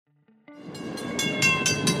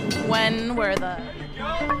when were the...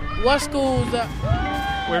 What schools?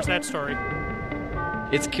 Where's that story?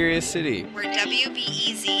 It's Curious City, where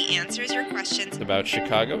WBEZ answers your questions about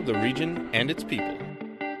Chicago, the region, and its people.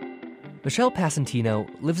 Michelle Passantino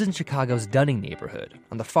lives in Chicago's Dunning neighborhood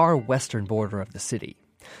on the far western border of the city.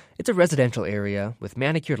 It's a residential area with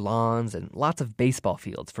manicured lawns and lots of baseball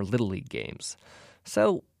fields for Little League games.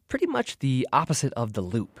 So, pretty much the opposite of the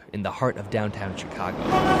Loop in the heart of downtown Chicago.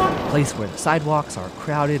 A place where the sidewalks are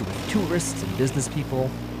crowded with tourists and business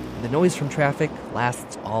people, and the noise from traffic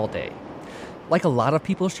lasts all day. Like a lot of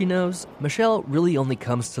people she knows, Michelle really only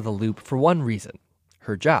comes to the Loop for one reason: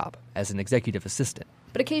 her job as an executive assistant.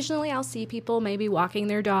 But occasionally I'll see people maybe walking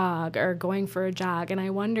their dog or going for a jog, and I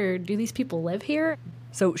wonder, do these people live here?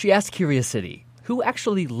 So she asked Curious City, who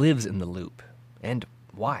actually lives in the Loop, and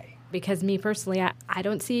why? Because me personally, I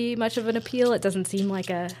don't see much of an appeal. It doesn't seem like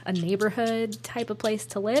a neighborhood type of place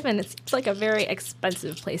to live, and it seems like a very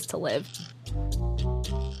expensive place to live.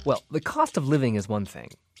 Well, the cost of living is one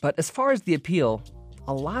thing, but as far as the appeal,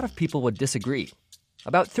 a lot of people would disagree.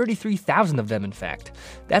 About 33,000 of them, in fact.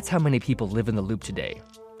 That's how many people live in the Loop today.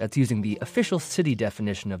 That's using the official city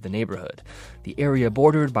definition of the neighborhood, the area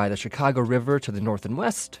bordered by the Chicago River to the north and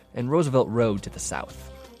west, and Roosevelt Road to the south.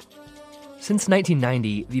 Since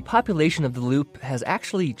 1990, the population of the Loop has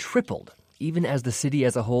actually tripled, even as the city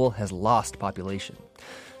as a whole has lost population.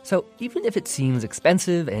 So even if it seems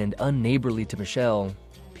expensive and unneighborly to Michelle,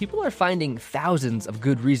 people are finding thousands of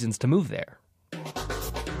good reasons to move there.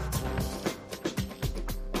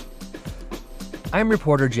 I'm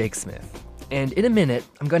reporter Jake Smith, and in a minute,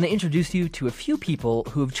 I'm going to introduce you to a few people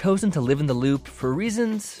who have chosen to live in the Loop for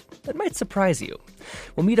reasons that might surprise you.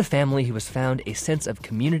 We'll meet a family who has found a sense of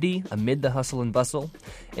community amid the hustle and bustle,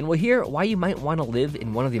 and we'll hear why you might want to live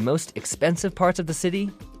in one of the most expensive parts of the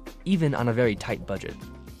city, even on a very tight budget.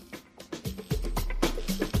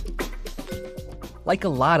 Like a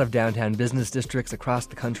lot of downtown business districts across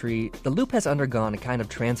the country, the Loop has undergone a kind of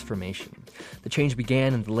transformation. The change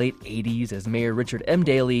began in the late 80s as Mayor Richard M.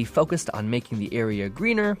 Daley focused on making the area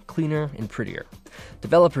greener, cleaner, and prettier.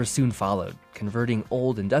 Developers soon followed, converting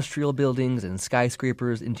old industrial buildings and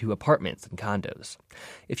skyscrapers into apartments and condos.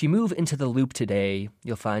 If you move into the Loop today,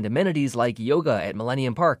 you'll find amenities like yoga at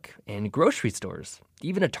Millennium Park and grocery stores,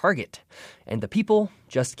 even a Target. And the people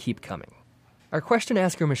just keep coming. Our question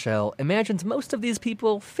asker, Michelle, imagines most of these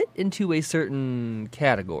people fit into a certain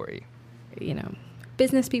category.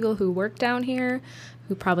 Business people who work down here,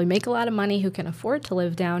 who probably make a lot of money, who can afford to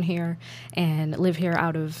live down here and live here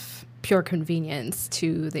out of pure convenience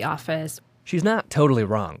to the office. She's not totally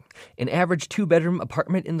wrong. An average 2-bedroom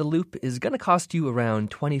apartment in the Loop is going to cost you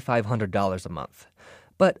around $2,500 a month.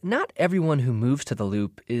 But not everyone who moves to the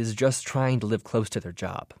Loop is just trying to live close to their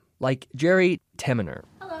job. Like Jerry Teminer.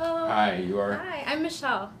 Hi, you are? Hi, I'm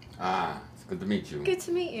Michelle. It's good to meet you. Good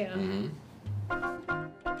to meet you. Mm-hmm.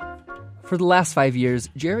 For the last 5 years,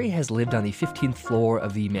 Jerry has lived on the 15th floor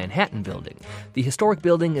of the Manhattan Building. The historic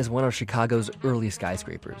building is one of Chicago's early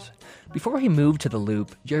skyscrapers. Before he moved to the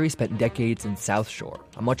Loop, Jerry spent decades in South Shore,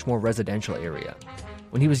 a much more residential area.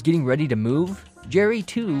 When he was getting ready to move, Jerry,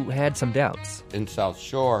 too, had some doubts. In South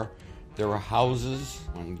Shore, there were houses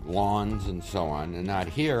on lawns and so on, and not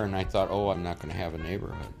here, and I thought, I'm not going to have a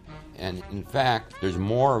neighborhood. And in fact, there's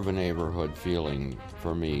more of a neighborhood feeling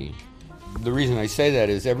for me. The reason I say that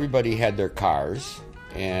is everybody had their cars,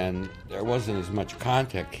 and there wasn't as much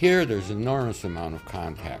contact. Here, there's an enormous amount of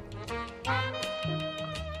contact.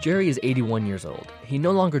 Jerry is 81 years old. He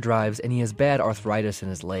no longer drives, and he has bad arthritis in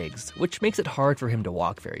his legs, which makes it hard for him to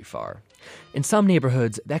walk very far. In some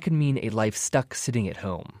neighborhoods, that could mean a life stuck sitting at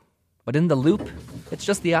home. But in the Loop, it's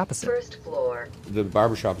just the opposite. First floor. The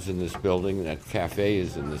barbershop is in this building, that cafe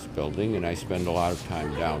is in this building, and I spend a lot of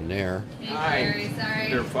time down there. Hey, sorry.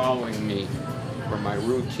 They're following me for my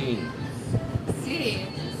routine. See.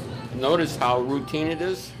 Notice how routine it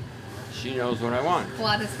is? She knows what I want.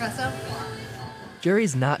 Blood espresso?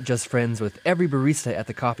 Jerry's not just friends with every barista at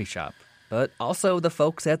the coffee shop, but also the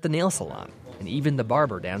folks at the nail salon, and even the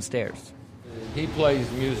barber downstairs. He plays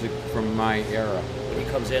music from my era. When he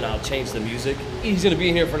comes in, I'll change the music. He's going to be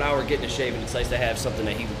in here for an hour getting a shave, and it's nice to have something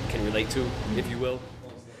that he can relate to, if you will.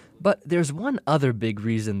 But there's one other big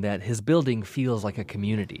reason that his building feels like a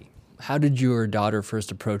community. How did your daughter first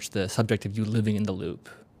approach the subject of you living in the Loop?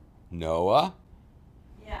 Noah?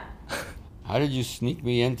 Yeah. How did you sneak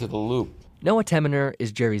me into the Loop? Noah Teminer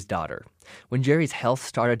is Jerry's daughter. When Jerry's health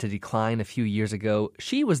started to decline a few years ago,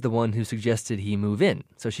 she was the one who suggested he move in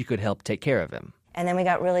so she could help take care of him. And then we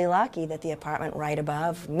got really lucky that the apartment right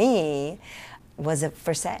above me was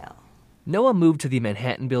for sale. Noah moved to the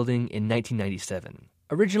Manhattan Building in 1997.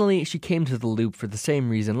 Originally, she came to the Loop for the same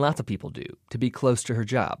reason lots of people do, to be close to her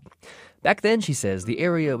job. Back then, she says, the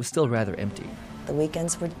area was still rather empty. The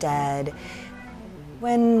weekends were dead.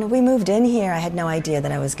 When we moved in here, I had no idea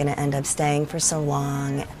that I was going to end up staying for so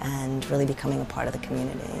long and really becoming a part of the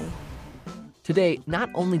community. Today, not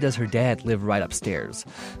only does her dad live right upstairs,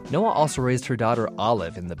 Noah also raised her daughter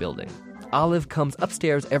Olive in the building. Olive comes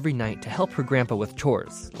upstairs every night to help her grandpa with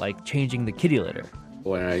chores, like changing the kitty litter.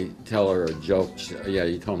 When I tell her a joke, yeah,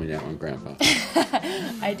 you told me that one, Grandpa.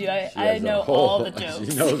 I do. I know all the jokes.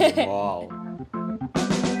 She knows them all.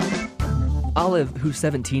 Olive, who's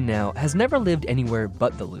 17 now, has never lived anywhere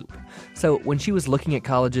but the Loop. So when she was looking at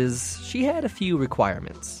colleges, she had a few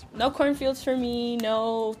requirements. No cornfields for me,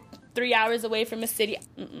 no 3 hours away from a city.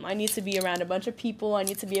 I need to be around a bunch of people. I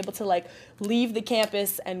need to be able to leave the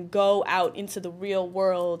campus and go out into the real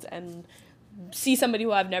world and see somebody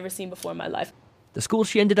who I've never seen before in my life. The school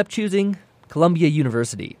she ended up choosing, Columbia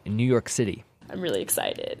University in New York City. I'm really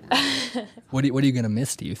excited. What are you going to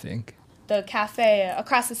miss, do you think? The cafe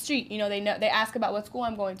across the street, they ask about what school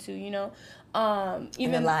I'm going to, even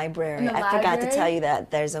in the library. I forgot to tell you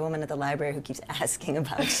that there's a woman at the library who keeps asking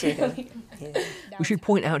about you. Yeah. We should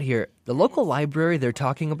point out here, the local library they're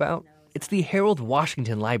talking about, it's the Harold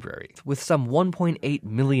Washington Library with some 1.8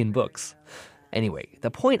 million books. Anyway, the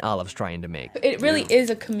point Olive's trying to make. It really is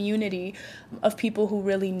a community of people who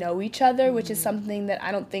really know each other, which is something that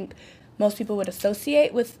I don't think most people would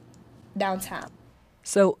associate with downtown.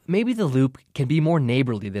 So maybe the Loop can be more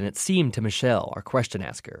neighborly than it seemed to Michelle, our question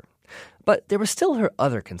asker. But there was still her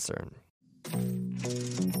other concern.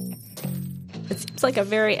 It seems like a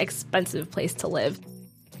very expensive place to live.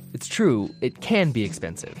 It's true, it can be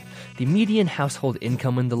expensive. The median household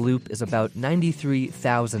income in the Loop is about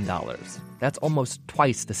 $93,000. That's almost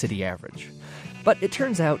twice the city average. But it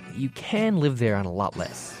turns out you can live there on a lot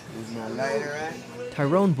less.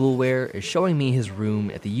 Tyrone Boulware is showing me his room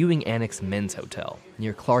at the Ewing Annex Men's Hotel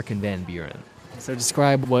near Clark and Van Buren. So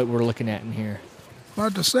describe what we're looking at in here.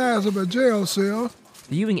 About the size of a jail cell.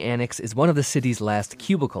 The Ewing Annex is one of the city's last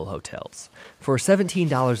cubicle hotels. For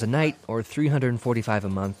 $17 a night or $345 a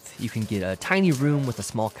month, you can get a tiny room with a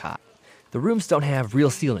small cot. The rooms don't have real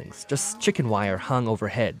ceilings, just chicken wire hung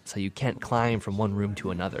overhead so you can't climb from one room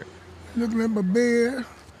to another. Looking at my bed,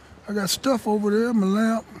 I got stuff over there, my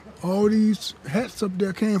lamp. All these hats up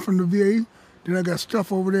there came from the VA. Then I got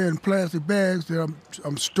stuff over there in plastic bags that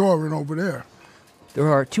I'm storing over there. There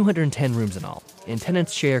are 210 rooms in all, and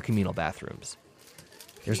tenants share communal bathrooms.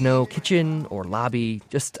 There's no kitchen or lobby,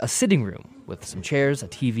 just a sitting room with some chairs, a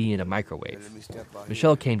TV, and a microwave.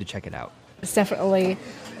 Michelle came to check it out. It's definitely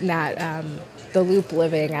not the Loop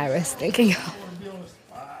living I was thinking of.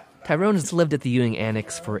 Tyrone has lived at the Ewing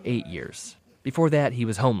Annex for 8 years. Before that, he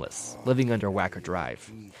was homeless, living under Wacker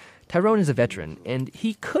Drive. Tyrone is a veteran, and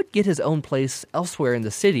he could get his own place elsewhere in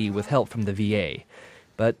the city with help from the VA,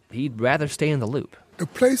 but he'd rather stay in the Loop. The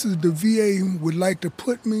places the VA would like to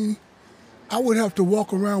put me, I would have to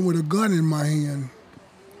walk around with a gun in my hand.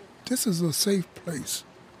 This is a safe place,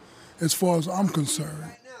 as far as I'm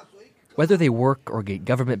concerned. Whether they work or get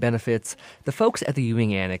government benefits, the folks at the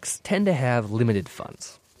Ewing Annex tend to have limited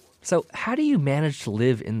funds. So how do you manage to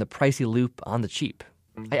live in the pricey Loop on the cheap?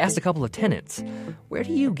 I asked a couple of tenants, where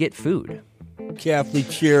do you get food? Catholic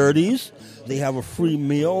Charities. They have a free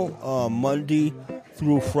meal Monday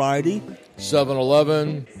through Friday.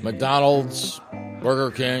 7-Eleven, McDonald's,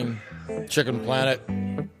 Burger King, Chicken Planet.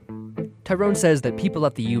 Tyrone says that people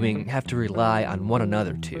at the Ewing have to rely on one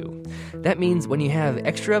another, too. That means when you have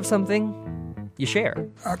extra of something, you share.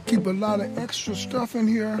 I keep a lot of extra stuff in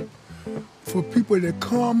here for people that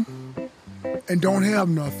come and don't have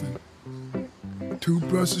nothing.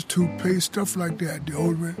 Toothbrushes, toothpaste, stuff like that,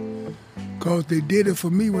 deodorant. Because they did it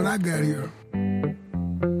for me when I got here.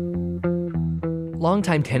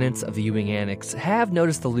 Longtime tenants of the Ewing Annex have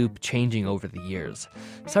noticed the Loop changing over the years.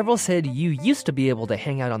 Several said you used to be able to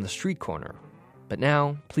hang out on the street corner, but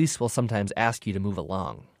now police will sometimes ask you to move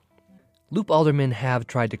along. Loop aldermen have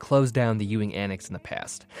tried to close down the Ewing Annex in the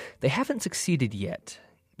past. They haven't succeeded yet,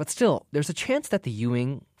 but still, there's a chance that the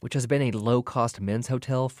Ewing, which has been a low-cost men's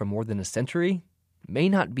hotel for more than a century, may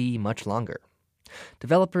not be much longer.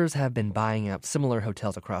 Developers have been buying out similar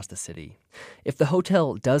hotels across the city. If the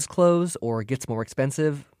hotel does close or gets more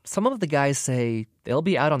expensive, some of the guys say they'll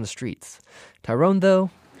be out on the streets. Tyrone, though,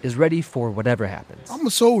 is ready for whatever happens. I'm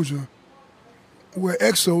a soldier. Well,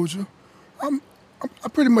 ex-soldier. I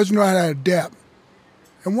pretty much know how to adapt.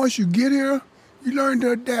 And once you get here, you learn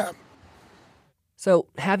to adapt. So,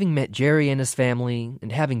 having met Jerry and his family,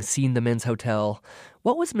 and having seen the men's hotel,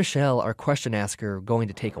 what was Michelle, our question asker, going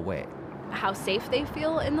to take away? how safe they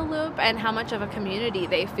feel in the Loop and how much of a community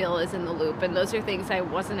they feel is in the Loop. And those are things I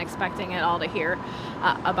wasn't expecting at all to hear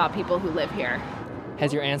about people who live here.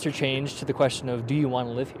 Has your answer changed to the question of, do you want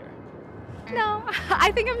to live here? No,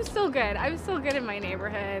 I think I'm still good. I'm still good in my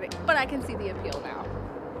neighborhood, but I can see the appeal now.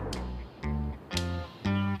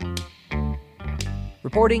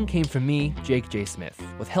 Reporting came from me, Jake J. Smith,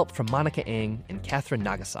 with help from Monica Ng and Catherine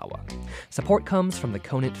Nagasawa. Support comes from the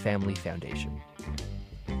Conant Family Foundation.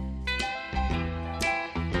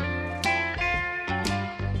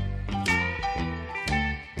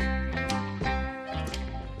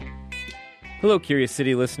 Hello, Curious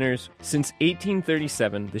City listeners. Since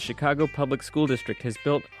 1837, the Chicago Public School District has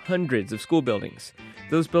built hundreds of school buildings.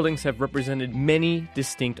 Those buildings have represented many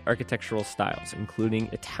distinct architectural styles, including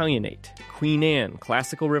Italianate, Queen Anne,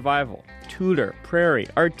 Classical Revival, Tudor, Prairie,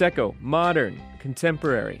 Art Deco, Modern,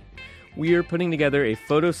 Contemporary. We are putting together a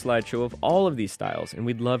photo slideshow of all of these styles, and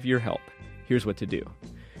we'd love your help. Here's what to do.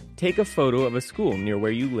 Take a photo of a school near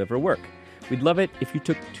where you live or work. We'd love it if you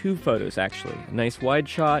took 2 photos, actually. A nice wide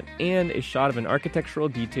shot and a shot of an architectural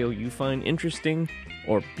detail you find interesting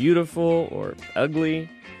or beautiful or ugly.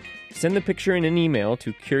 Send the picture in an email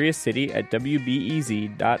to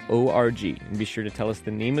curiouscity@wbez.org and be sure to tell us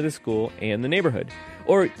the name of the school and the neighborhood.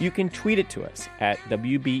 Or you can tweet it to us at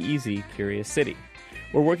WBEZ Curious City.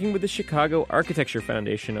 We're working with the Chicago Architecture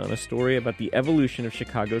Foundation on a story about the evolution of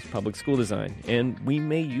Chicago's public school design, and we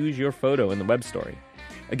may use your photo in the web story.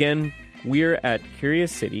 Again, we're at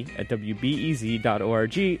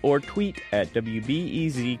curiouscity@wbez.org or tweet at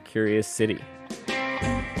WBEZ Curious City.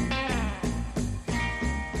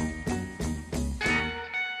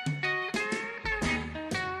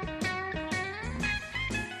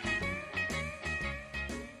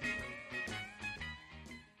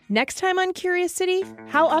 Next time on Curious City,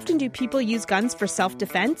 how often do people use guns for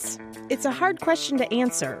self-defense? It's a hard question to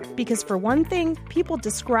answer because, for one thing, people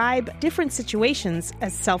describe different situations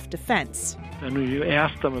as self-defense. And when you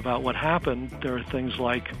ask them about what happened, there are things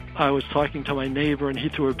like, I was talking to my neighbor and he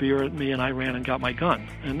threw a beer at me and I ran and got my gun.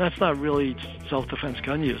 And that's not really self-defense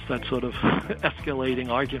gun use. That's sort of escalating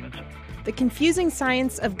arguments. The confusing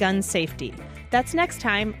science of gun safety. That's next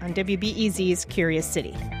time on WBEZ's Curious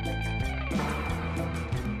City.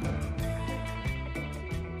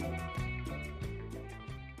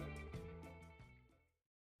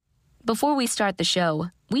 Before we start the show,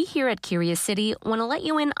 we here at Curious City want to let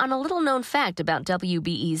you in on a little-known fact about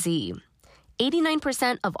WBEZ.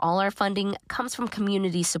 89% of all our funding comes from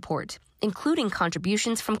community support, including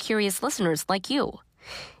contributions from curious listeners like you.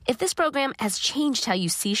 If this program has changed how you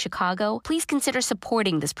see Chicago, please consider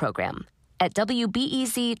supporting this program at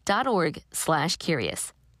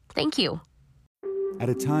wbez.org/curious. Thank you. At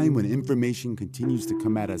a time when information continues to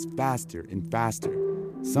come at us faster and faster,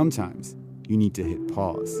 sometimes you need to hit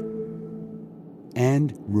pause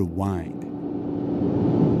and rewind.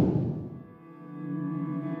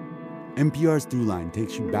 NPR's Throughline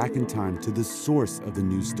takes you back in time to the source of the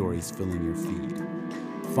news stories filling your feed.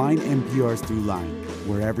 Find NPR's Throughline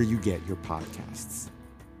wherever you get your podcasts.